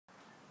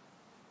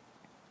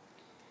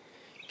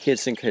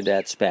Kids and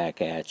cadets,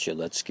 back at you.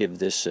 Let's give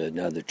this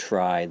another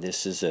try.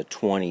 This is a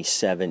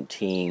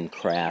 2017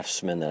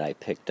 Craftsman that I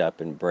picked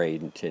up in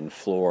Bradenton,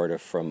 Florida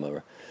from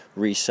a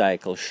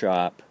recycle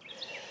shop.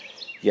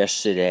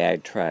 Yesterday I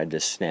tried to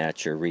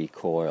snatch a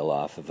recoil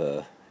off of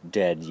a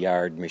dead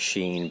yard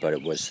machine, but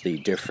it was the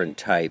different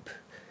type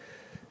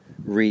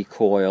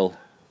recoil,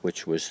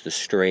 which was the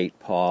straight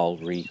pawl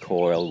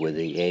recoil with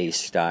the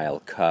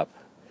A-style cup.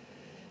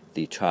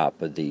 The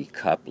top of the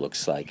cup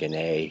looks like an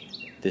A.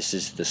 This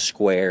is the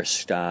square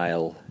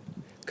style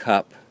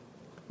cup.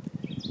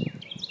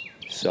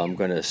 So I'm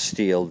going to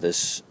steal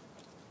this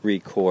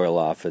recoil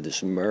off of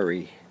this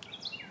Murray.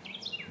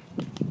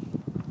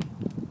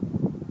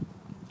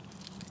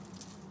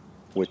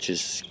 Which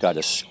has got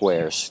a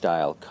square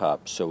style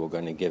cup. So we're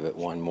going to give it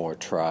one more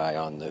try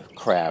on the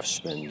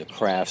Craftsman. The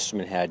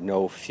Craftsman had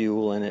no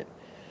fuel in it.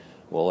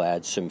 We'll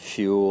add some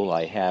fuel.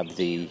 I have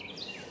the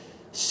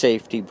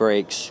safety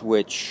brake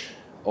switch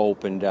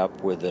opened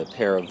up with a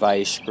pair of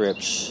vice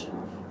grips.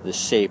 The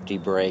safety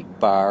brake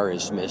bar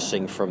is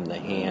missing from the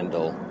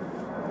handle.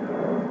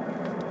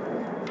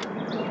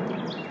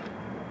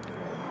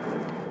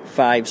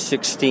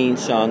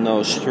 5/16 on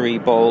those 3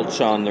 bolts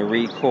on the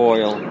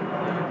recoil.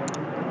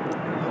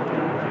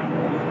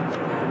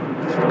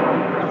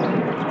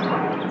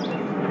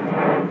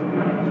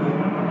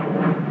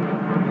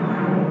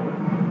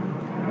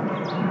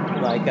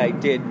 Like I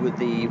did with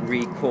the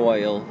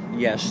recoil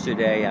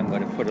yesterday, I'm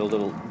going to put a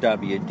little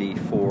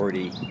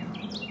WD-40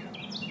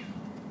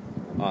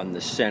 on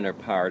the center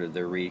part of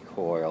the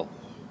recoil.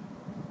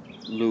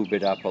 Lube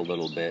it up a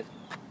little bit.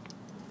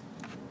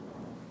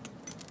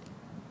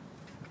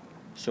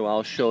 So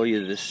I'll show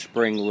you the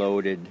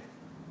spring-loaded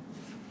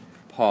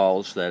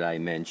pawls that I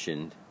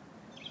mentioned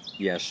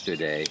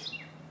yesterday.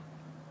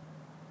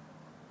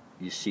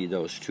 You see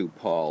those 2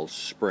 pawls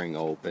spring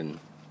open.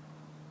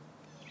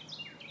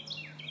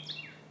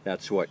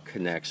 That's what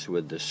connects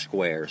with the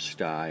square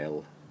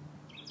style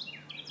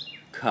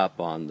cup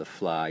on the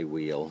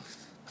flywheel.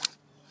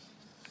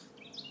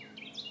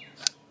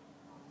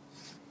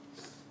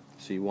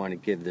 So you want to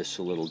give this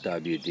a little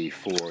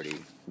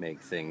WD-40, make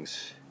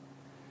things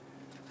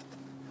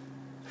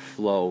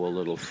flow a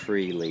little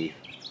freely.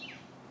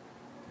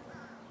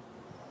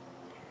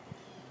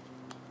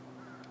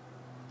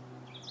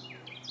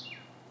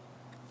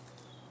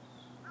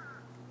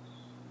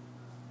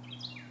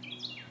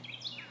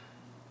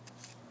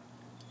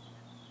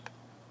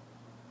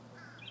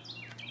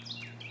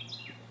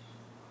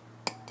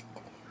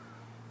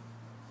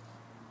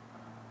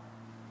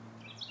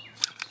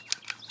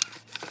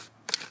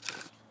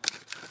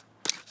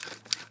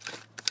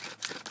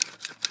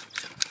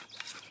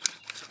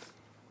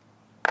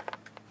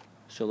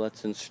 So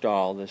let's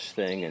install this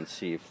thing and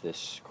see if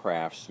this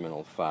Craftsman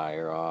will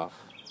fire off.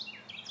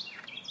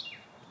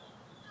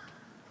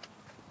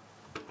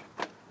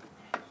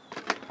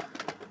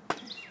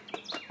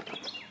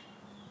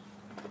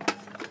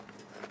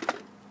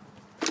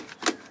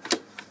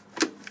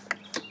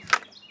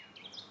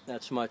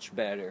 That's much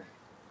better.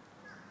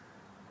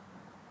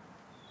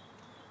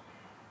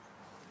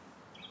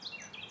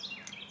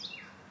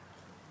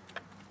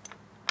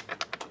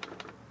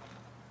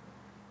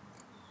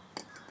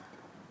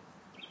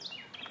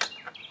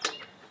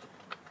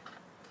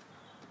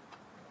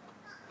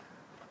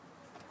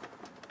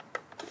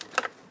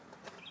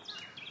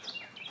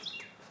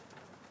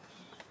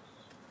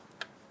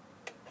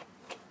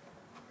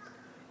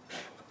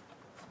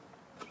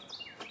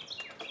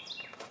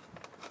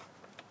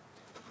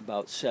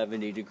 About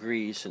 70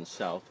 degrees in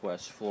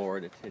southwest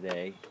Florida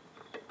today.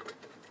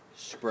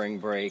 Spring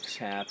breaks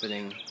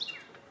happening.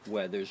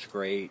 Weather's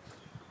great.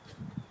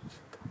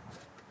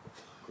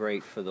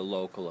 Great for the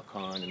local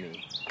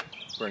economy.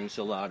 Brings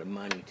a lot of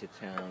money to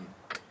town.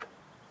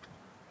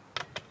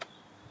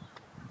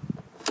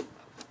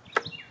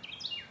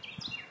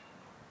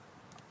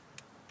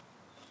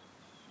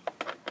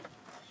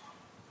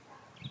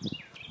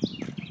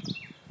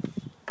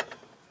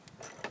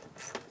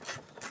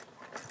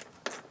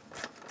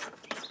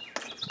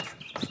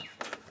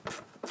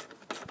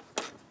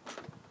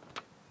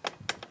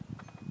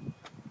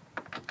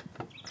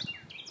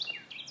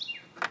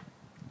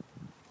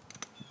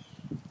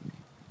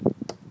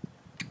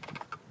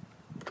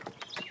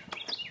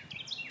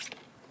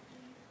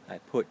 I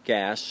put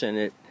gas in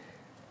it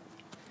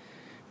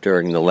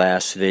during the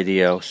last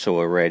video, so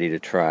we're ready to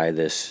try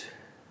this.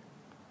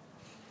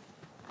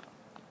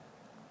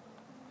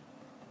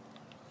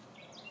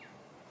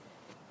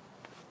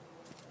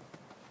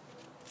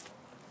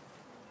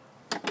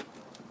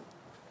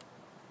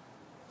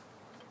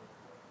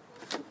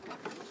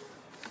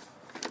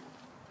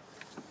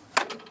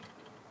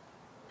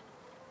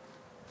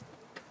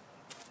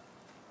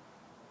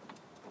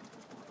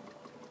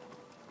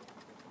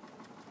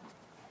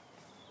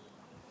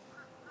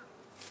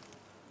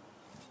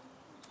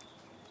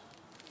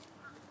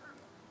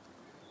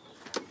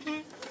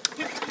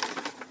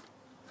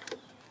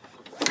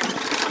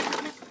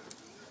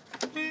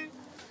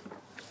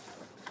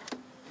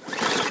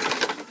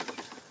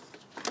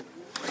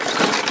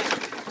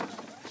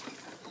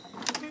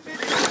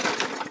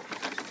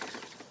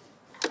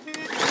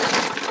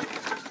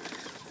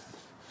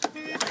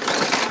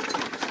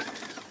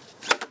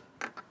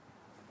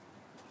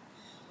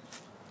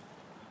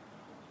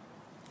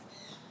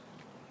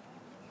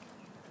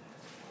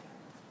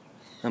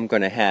 I'm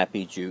going to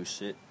happy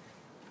juice it.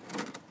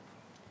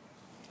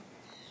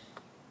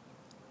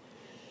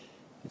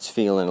 It's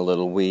feeling a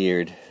little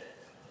weird.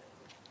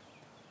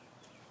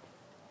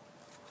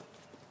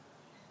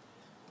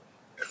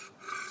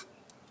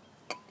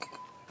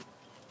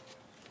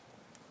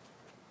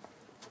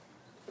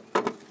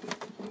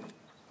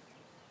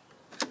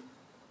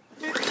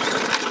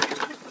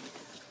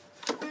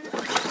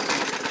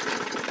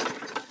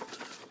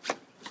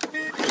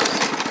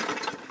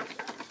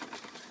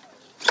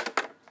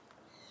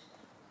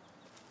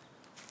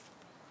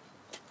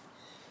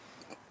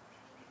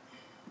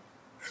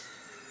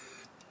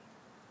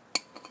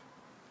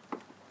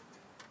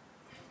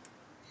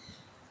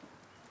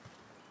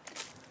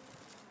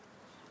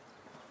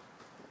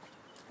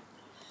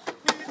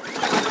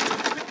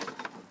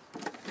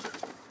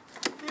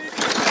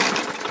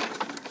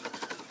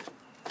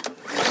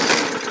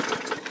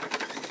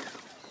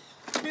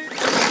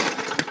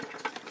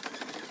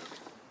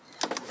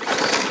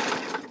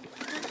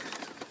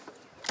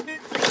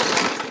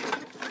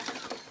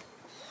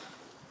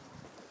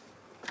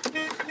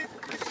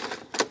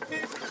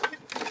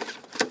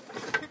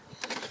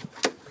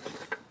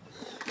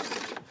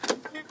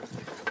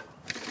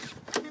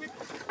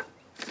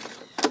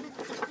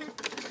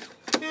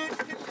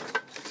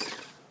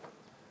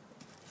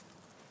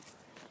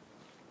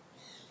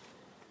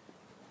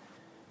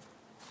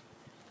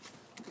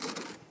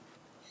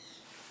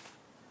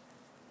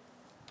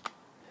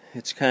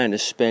 It's kind of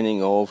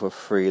spinning over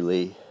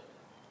freely.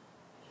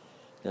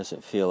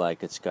 Doesn't feel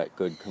like it's got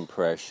good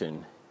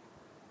compression.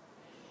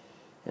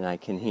 And I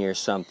can hear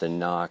something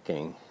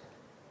knocking.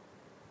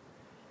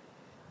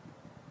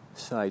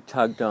 So I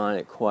tugged on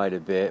it quite a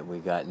bit. We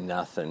got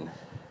nothing.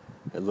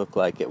 It looked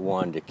like it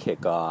wanted to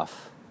kick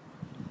off.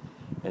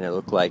 And it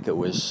looked like it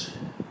was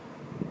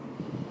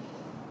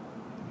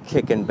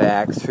kicking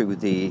back through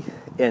the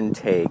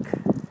intake.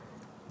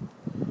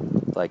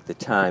 Like the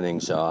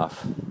timing's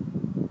off.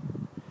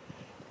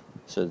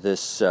 So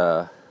this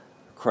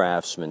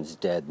Craftsman's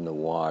dead in the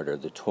water.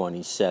 The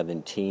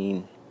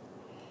 2017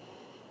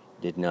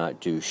 did not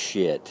do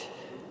shit.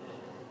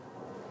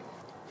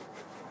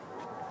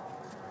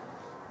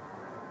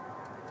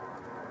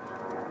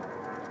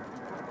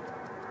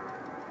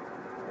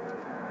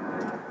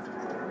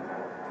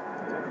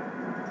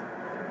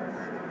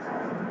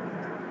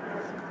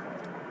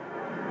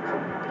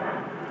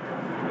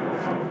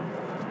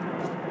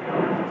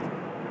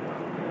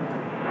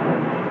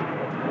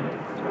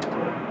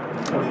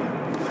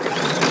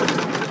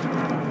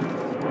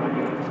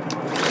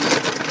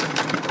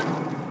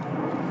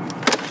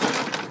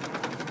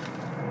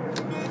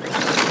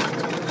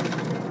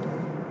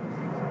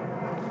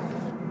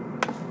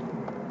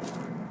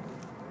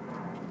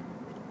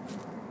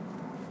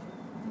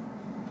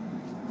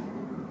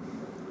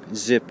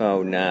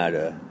 Zippo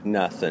nada,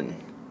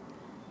 nothing.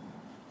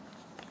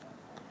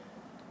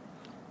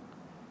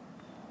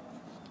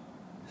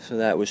 So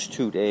that was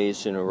 2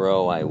 days in a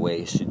row I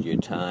wasted your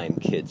time,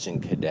 kids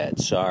and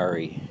cadets.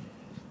 Sorry.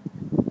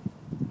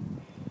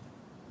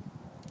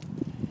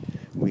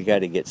 We got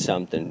to get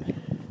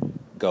something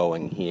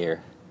going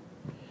here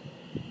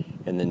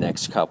in the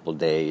next couple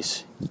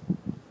days.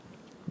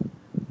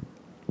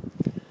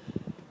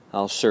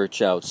 I'll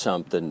search out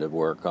something to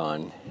work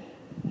on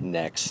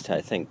next.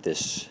 I think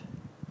this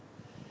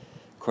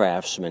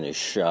Craftsman is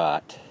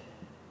shot.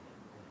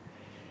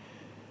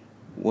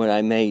 What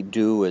I may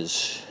do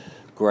is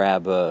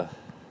grab a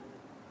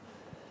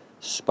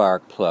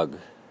spark plug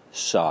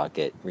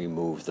socket,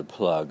 remove the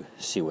plug,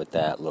 see what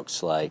that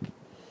looks like,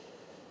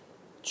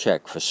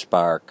 check for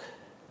spark,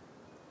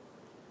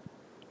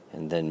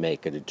 and then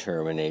make a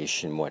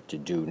determination what to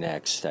do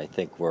next. I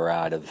think we're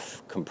out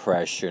of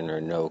compression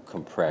or no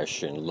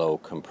compression, low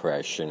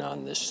compression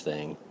on this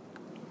thing.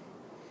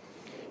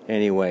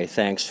 Anyway,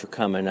 thanks for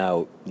coming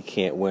out. You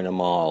can't win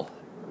them all.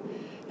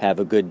 Have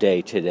a good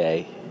day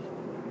today.